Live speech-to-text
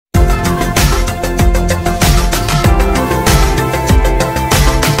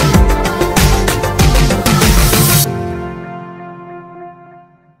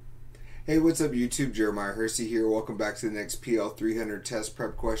what's up YouTube? Jeremiah Hersey here. Welcome back to the next PL300 test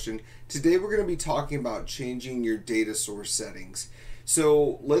prep question. Today we're going to be talking about changing your data source settings.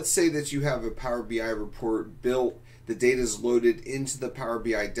 So let's say that you have a Power BI report built, the data is loaded into the Power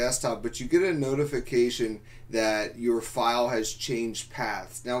BI desktop, but you get a notification that your file has changed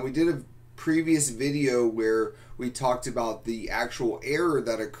paths. Now we did a previous video where we talked about the actual error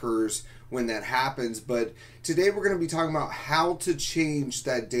that occurs when that happens, but today we're going to be talking about how to change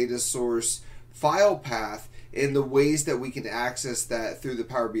that data source file path and the ways that we can access that through the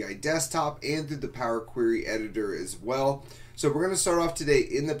Power BI desktop and through the Power Query editor as well. So we're going to start off today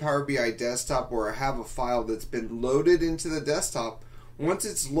in the Power BI desktop where I have a file that's been loaded into the desktop. Once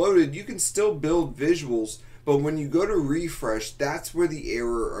it's loaded, you can still build visuals, but when you go to refresh, that's where the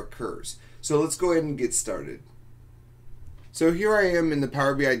error occurs. So let's go ahead and get started. So here I am in the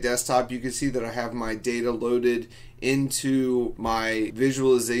Power BI desktop. You can see that I have my data loaded into my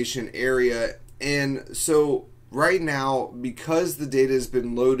visualization area. And so right now, because the data has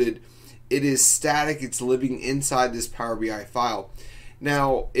been loaded, it is static. It's living inside this Power BI file.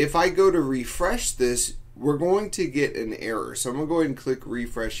 Now, if I go to refresh this, we're going to get an error. So I'm going to go ahead and click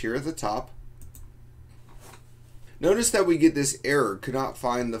refresh here at the top. Notice that we get this error, could not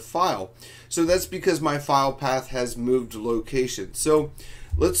find the file. So that's because my file path has moved location. So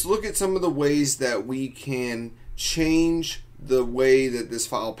let's look at some of the ways that we can change the way that this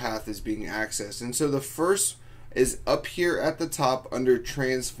file path is being accessed. And so the first is up here at the top under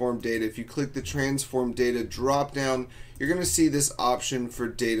transform data. If you click the transform data drop down, you're going to see this option for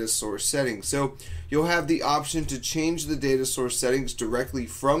data source settings. So you'll have the option to change the data source settings directly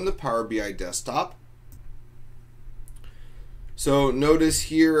from the Power BI desktop. So notice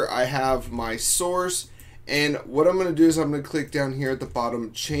here I have my source, and what I'm going to do is I'm going to click down here at the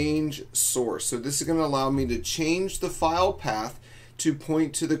bottom, change source. So this is going to allow me to change the file path to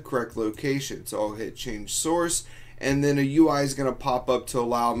point to the correct location. So I'll hit change source, and then a UI is going to pop up to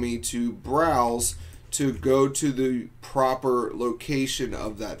allow me to browse to go to the proper location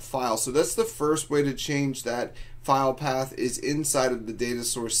of that file. So that's the first way to change that file path, is inside of the data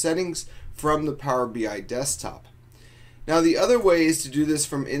source settings from the Power BI desktop. Now the other way is to do this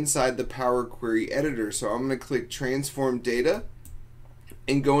from inside the Power Query editor. So I'm going to click transform data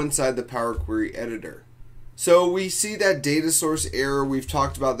and go inside the Power Query editor. So we see that data source error. We've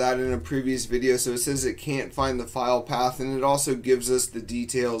talked about that in a previous video. So it says it can't find the file path, and it also gives us the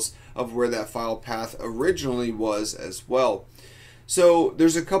details of where that file path originally was as well. So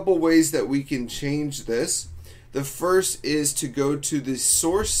there's a couple ways that we can change this. The first is to go to the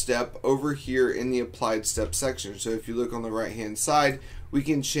source step over here in the applied step section. So if you look on the right hand side, we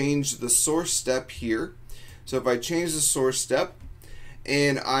can change the source step here. So if I change the source step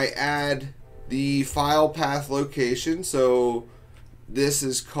and I add the file path location, so this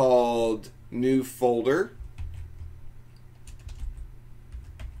is called new folder.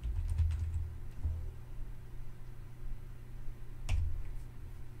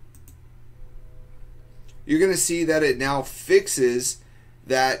 You're going to see that it now fixes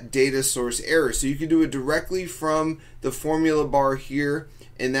that data source error. So you can do it directly from the formula bar here,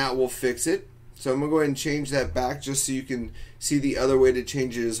 and that will fix it. So I'm going to go ahead and change that back just so you can see the other way to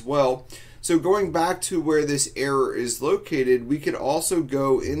change it as well. So going back to where this error is located, we could also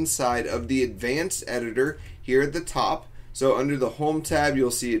go inside of the advanced editor here at the top. So under the home tab,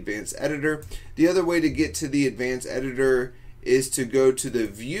 you'll see advanced editor. The other way to get to the advanced editor is to go to the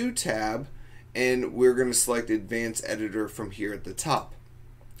view tab, and we're going to select advanced editor from here at the top.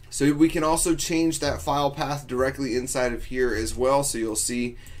 So we can also change that file path directly inside of here as well. So you'll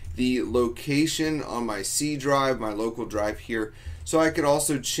see the location on my C drive, my local drive here. So I could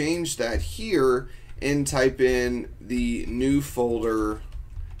also change that here and type in the new folder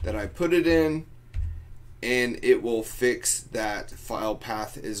that I put it in, and it will fix that file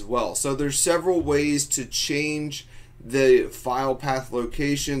path as well. So there's several ways to change the file path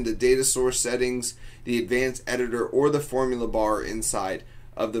location, the data source settings, the advanced editor, or the formula bar inside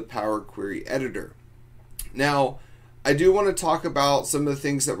of the Power Query editor. Now, I do want to talk about some of the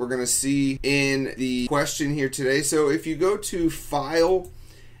things that we're going to see in the question here today. So if you go to File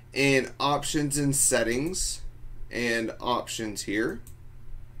and Options and Settings and Options here,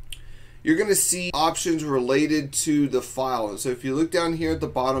 you're going to see options related to the file. And so if you look down here at the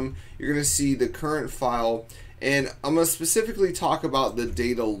bottom, you're going to see the current file. And I'm going to specifically talk about the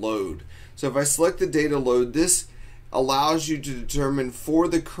data load. So if I select the data load, this allows you to determine for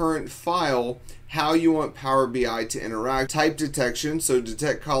the current file how you want Power BI to interact. Type detection, so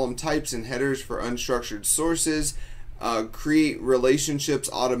detect column types and headers for unstructured sources. Create relationships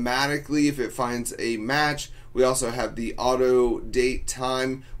automatically if it finds a match, We also have the auto date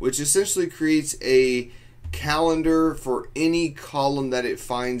time, which essentially creates a calendar for any column that it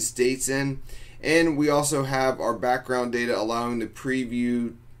finds dates in. And we also have our background data, allowing the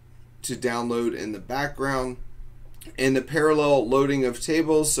preview to download in the background, and the parallel loading of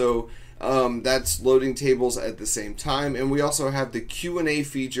tables, so that's loading tables at the same time. And we also have the Q&A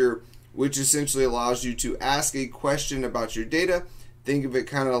feature, which essentially allows you to ask a question about your data. Think of it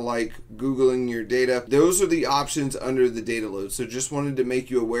kind of like Googling your data. Those are the options under the data load. So just wanted to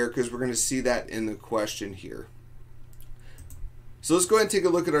make you aware, because we're going to see that in the question here. So let's go ahead and take a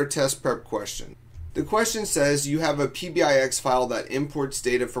look at our test prep question. The question says you have a PBIX file that imports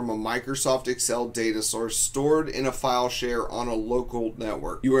data from a Microsoft Excel data source stored in a file share on a local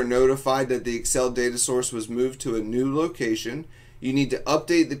network. You are notified that the Excel data source was moved to a new location. You need to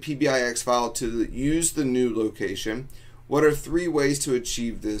update the PBIX file to use the new location. What are 3 ways to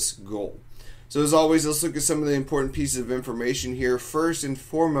achieve this goal? So as always, let's look at some of the important pieces of information here. First and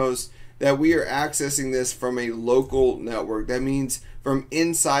foremost, that we are accessing this from a local network. That means from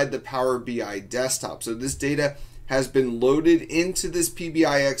inside the Power BI desktop. So this data has been loaded into this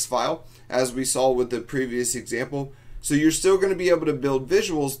PBIX file, as we saw with the previous example. So you're still going to be able to build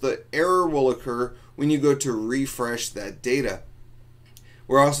visuals. The error will occur when you go to refresh that data.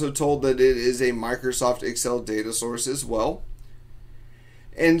 We're also told that it is a Microsoft Excel data source as well.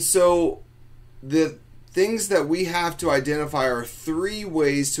 And so the things that we have to identify are 3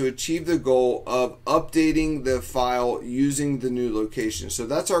 ways to achieve the goal of updating the file using the new location. So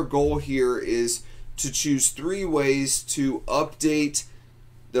that's our goal here, is to choose 3 ways to update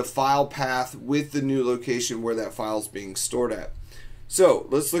the file path with the new location where that file is being stored at. So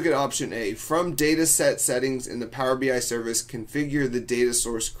let's look at option A. From dataset settings in the Power BI service, configure the data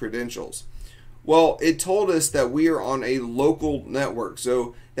source credentials. Well, it told us that we are on a local network.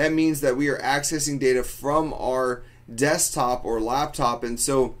 So that means that we are accessing data from our desktop or laptop. And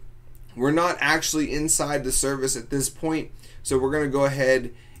so we're not actually inside the service at this point. So we're going to go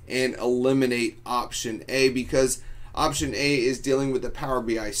ahead and eliminate option A, because option A is dealing with the Power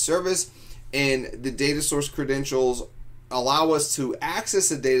BI service, and the data source credentials allow us to access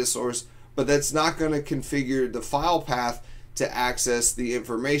the data source, but that's not going to configure the file path to access the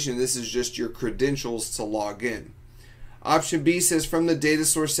information. This is just your credentials to log in. Option B says from the data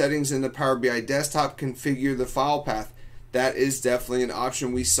source settings in the Power BI desktop, configure the file path. That is definitely an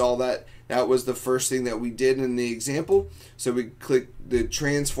option. We saw that. That was the first thing that we did in the example. So we clicked the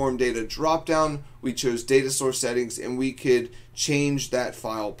transform data drop down, we chose data source settings, and we could change that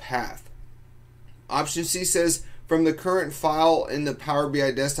file path. Option C says from the current file in the Power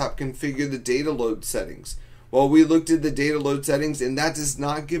BI desktop, configure the data load settings. Well, we looked at the data load settings, and that does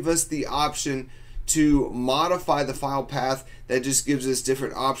not give us the option to modify the file path. That just gives us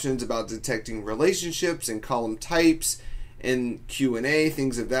different options about detecting relationships and column types and Q&A,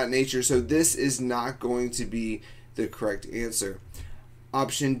 things of that nature. So this is not going to be the correct answer.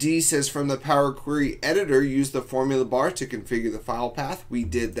 Option D says from the Power Query editor, use the formula bar to configure the file path. We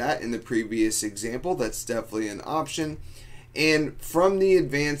did that in the previous example. That's definitely an option. And from the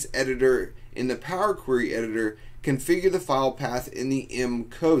advanced editor in the Power Query editor, configure the file path in the M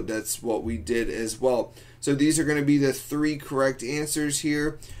code. That's what we did as well. So these are going to be the 3 correct answers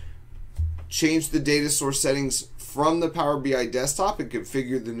here. Change the data source settings from the Power BI desktop and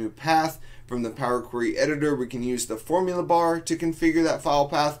configure the new path. From the Power Query editor, we can use the formula bar to configure that file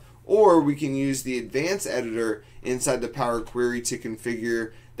path, or we can use the advanced editor inside the Power Query to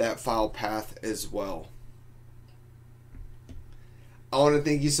configure that file path as well. I want to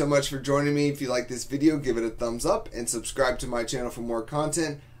thank you so much for joining me. If you like this video, give it a thumbs up and subscribe to my channel for more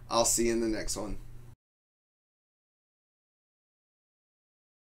content. I'll see you in the next one.